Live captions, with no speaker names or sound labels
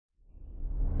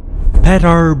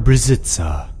Petar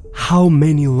Brzyza. How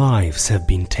many lives have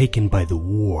been taken by the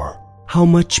war? How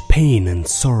much pain and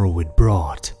sorrow it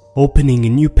brought? Opening a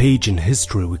new page in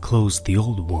history, we close the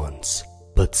old ones.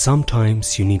 But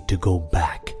sometimes you need to go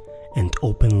back and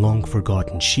open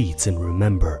long-forgotten sheets and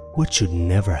remember what should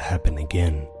never happen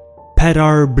again.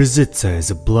 Petar Brzyza is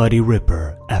a bloody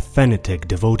ripper, a fanatic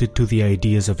devoted to the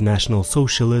ideas of National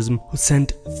Socialism who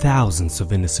sent thousands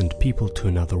of innocent people to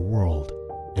another world,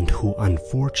 and who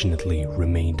unfortunately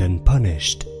remained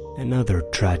unpunished. Another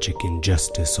tragic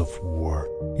injustice of war.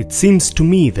 It seems to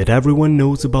me that everyone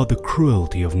knows about the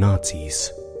cruelty of Nazis.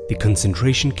 The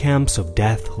concentration camps of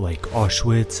death like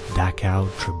Auschwitz, Dachau,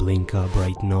 Treblinka,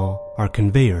 Breitnau are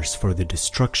conveyors for the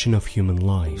destruction of human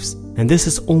lives. And this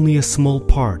is only a small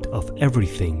part of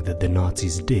everything that the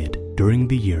Nazis did during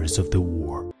the years of the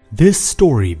war. This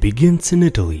story begins in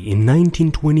Italy in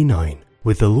 1929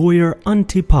 with the lawyer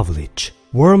Ante Pavlich.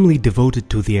 Warmly devoted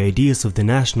to the ideas of the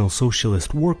National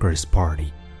Socialist Workers'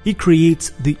 Party, he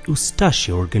creates the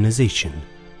Ustascia organization,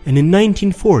 and in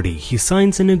 1940 he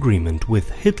signs an agreement with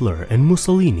Hitler and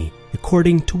Mussolini,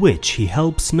 according to which he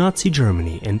helps Nazi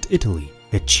Germany and Italy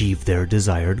achieve their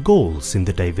desired goals in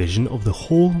the division of the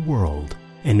whole world,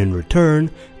 and in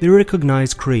return they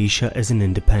recognize Croatia as an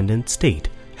independent state,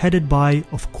 headed by,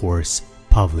 of course,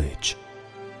 Pavlich.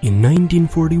 In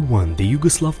 1941, the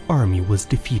Yugoslav army was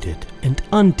defeated, and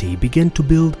Ante began to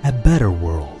build a better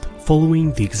world,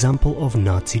 following the example of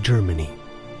Nazi Germany.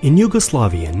 In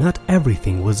Yugoslavia, not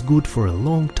everything was good for a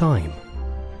long time.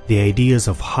 The ideas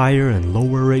of higher and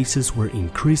lower races were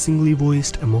increasingly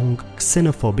voiced among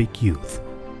xenophobic youth.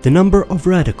 The number of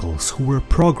radicals who were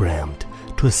programmed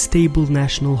to a stable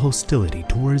national hostility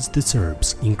towards the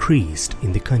Serbs increased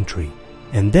in the country,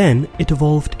 and then it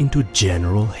evolved into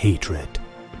general hatred.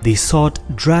 They sought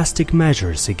drastic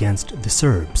measures against the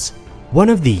Serbs. One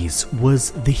of these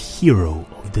was the hero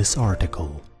of this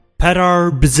article. Petar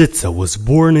Brzyza was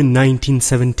born in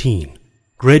 1917,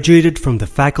 graduated from the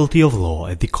Faculty of Law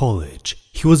at the college.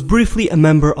 He was briefly a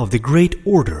member of the Great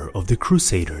Order of the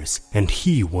Crusaders, and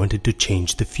he wanted to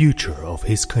change the future of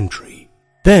his country.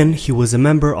 Then he was a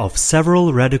member of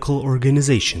several radical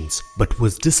organizations, but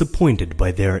was disappointed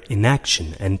by their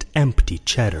inaction and empty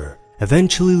chatter,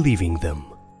 eventually leaving them.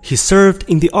 He served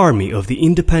in the army of the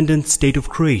independent state of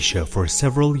Croatia for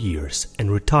several years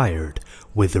and retired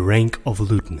with the rank of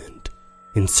lieutenant.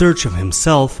 In search of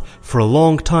himself, for a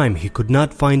long time he could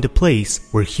not find a place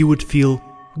where he would feel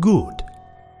good.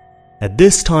 At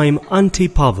this time, Ante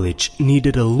Pavlich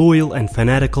needed a loyal and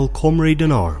fanatical comrade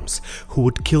in arms who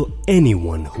would kill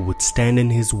anyone who would stand in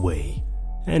his way.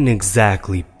 And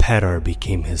exactly Petar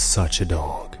became his such a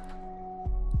dog.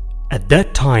 At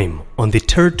that time, on the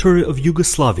territory of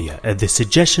Yugoslavia, at the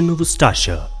suggestion of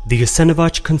Ustascia, the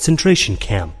Jasenovac concentration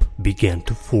camp began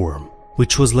to form,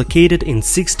 which was located in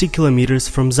 60 kilometers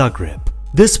from Zagreb.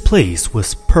 This place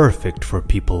was perfect for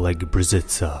people like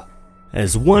Brzyza.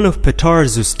 As one of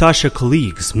Petar's Ustascia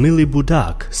colleagues, Mili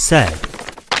Budak, said,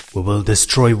 "We will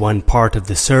destroy one part of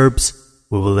the Serbs,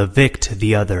 we will evict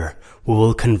the other, we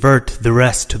will convert the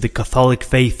rest to the Catholic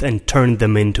faith and turn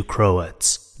them into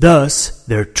Croats. Thus,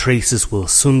 their traces will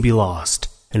soon be lost,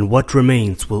 and what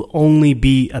remains will only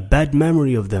be a bad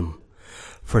memory of them.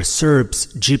 For Serbs,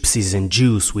 Gypsies and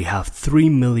Jews we have 3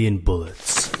 million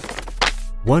bullets."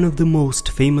 One of the most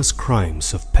famous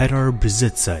crimes of Petar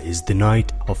Brzyza is the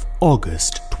night of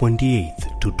August 28th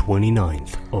to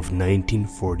 29th of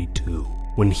 1942,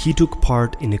 when he took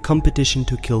part in a competition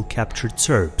to kill captured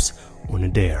Serbs on a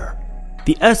dare.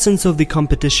 The essence of the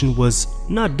competition was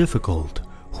not difficult.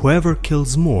 Whoever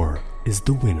kills more is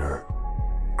the winner.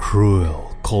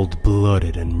 Cruel,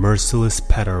 cold-blooded and merciless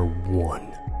Petar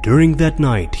won. During that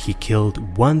night he killed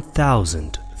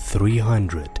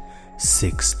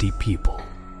 1,360 people.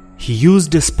 He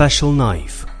used a special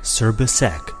knife,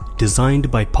 Serbesek,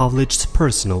 designed by Pavlich's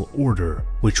personal order,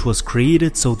 which was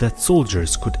created so that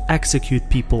soldiers could execute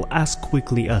people as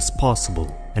quickly as possible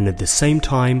and at the same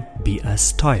time be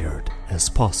as tired as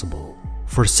possible.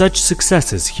 For such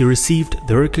successes he received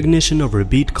the recognition of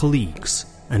repeat colleagues,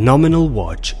 a nominal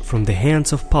watch from the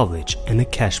hands of Pavlich and a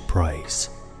cash prize.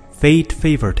 Fate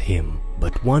favored him,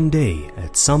 but one day,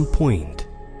 at some point,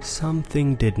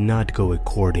 something did not go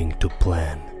according to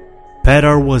plan.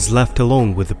 Petar was left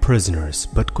alone with the prisoners,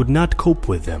 but could not cope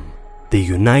with them. They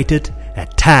united,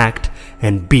 attacked,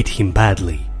 and beat him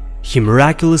badly. He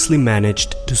miraculously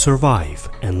managed to survive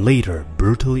and later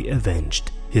brutally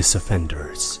avenged his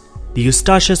offenders. The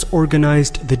Ustashas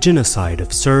organized the genocide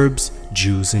of Serbs,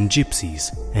 Jews and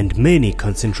Gypsies, and many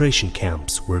concentration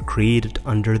camps were created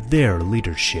under their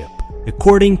leadership.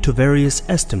 According to various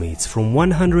estimates, from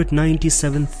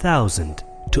 197,000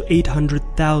 to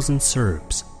 800,000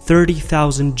 Serbs,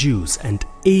 30,000 Jews and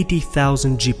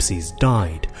 80,000 Gypsies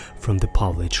died from the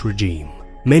Pavlic regime.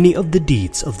 Many of the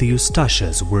deeds of the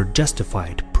Ustashas were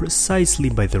justified precisely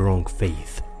by the wrong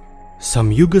faith.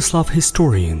 Some Yugoslav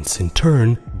historians, in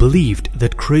turn, believed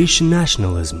that Croatian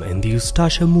nationalism and the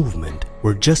Ustasha movement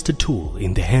were just a tool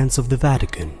in the hands of the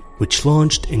Vatican, which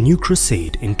launched a new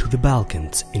crusade into the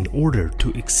Balkans in order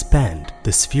to expand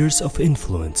the spheres of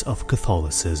influence of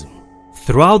Catholicism.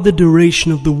 Throughout the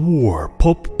duration of the war,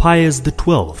 Pope Pius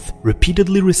XII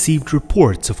repeatedly received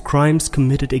reports of crimes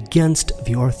committed against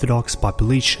the Orthodox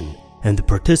population and the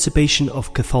participation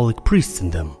of Catholic priests in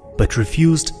them, but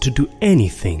refused to do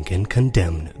anything and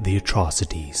condemned the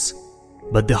atrocities.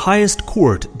 But the highest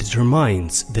court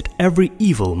determines that every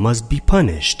evil must be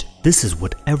punished. This is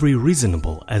what every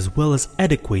reasonable as well as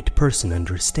adequate person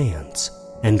understands.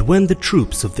 And when the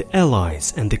troops of the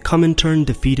Allies and the Comintern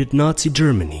defeated Nazi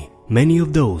Germany, many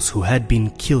of those who had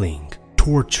been killing,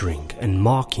 torturing and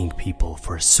mocking people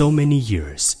for so many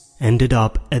years ended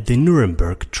up at the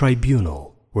Nuremberg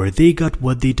Tribunal, where they got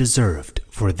what they deserved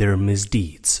for their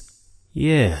misdeeds.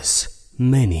 Yes,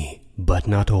 many, but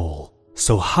not all.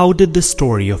 So how did the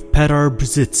story of Petar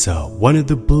Brzica, one of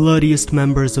the bloodiest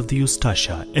members of the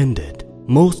Ustasha, ended?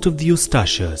 Most of the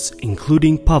Ustashas,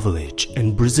 including Pavlic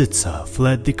and Brzica,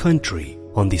 fled the country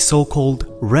on the so-called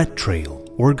Red Trail,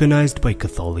 organized by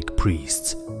Catholic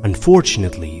priests.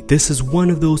 Unfortunately, this is one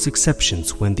of those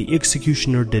exceptions when the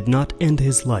executioner did not end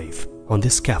his life on the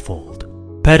scaffold.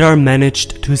 Petar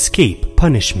managed to escape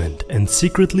punishment and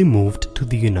secretly moved to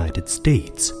the United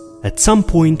States. At some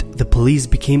point, the police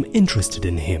became interested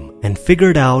in him and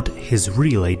figured out his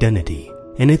real identity.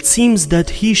 And it seems that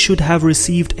he should have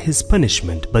received his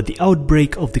punishment, but the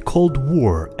outbreak of the Cold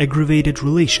War aggravated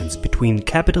relations between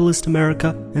capitalist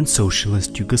America and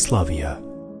socialist Yugoslavia.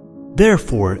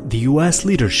 Therefore, the US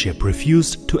leadership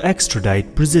refused to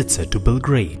extradite Brzica to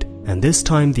Belgrade, and this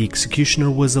time the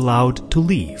executioner was allowed to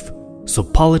leave. So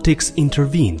politics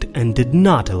intervened and did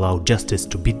not allow justice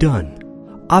to be done.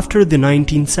 After the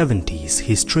 1970s,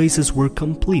 his traces were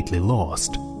completely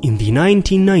lost. In the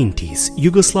 1990s,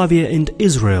 Yugoslavia and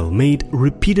Israel made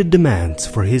repeated demands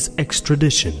for his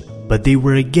extradition, but they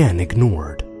were again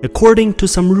ignored. According to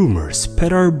some rumors,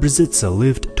 Petar Brzica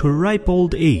lived to a ripe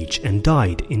old age and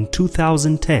died in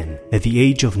 2010 at the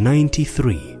age of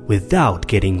 93 without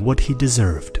getting what he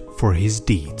deserved for his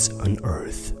deeds on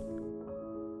earth.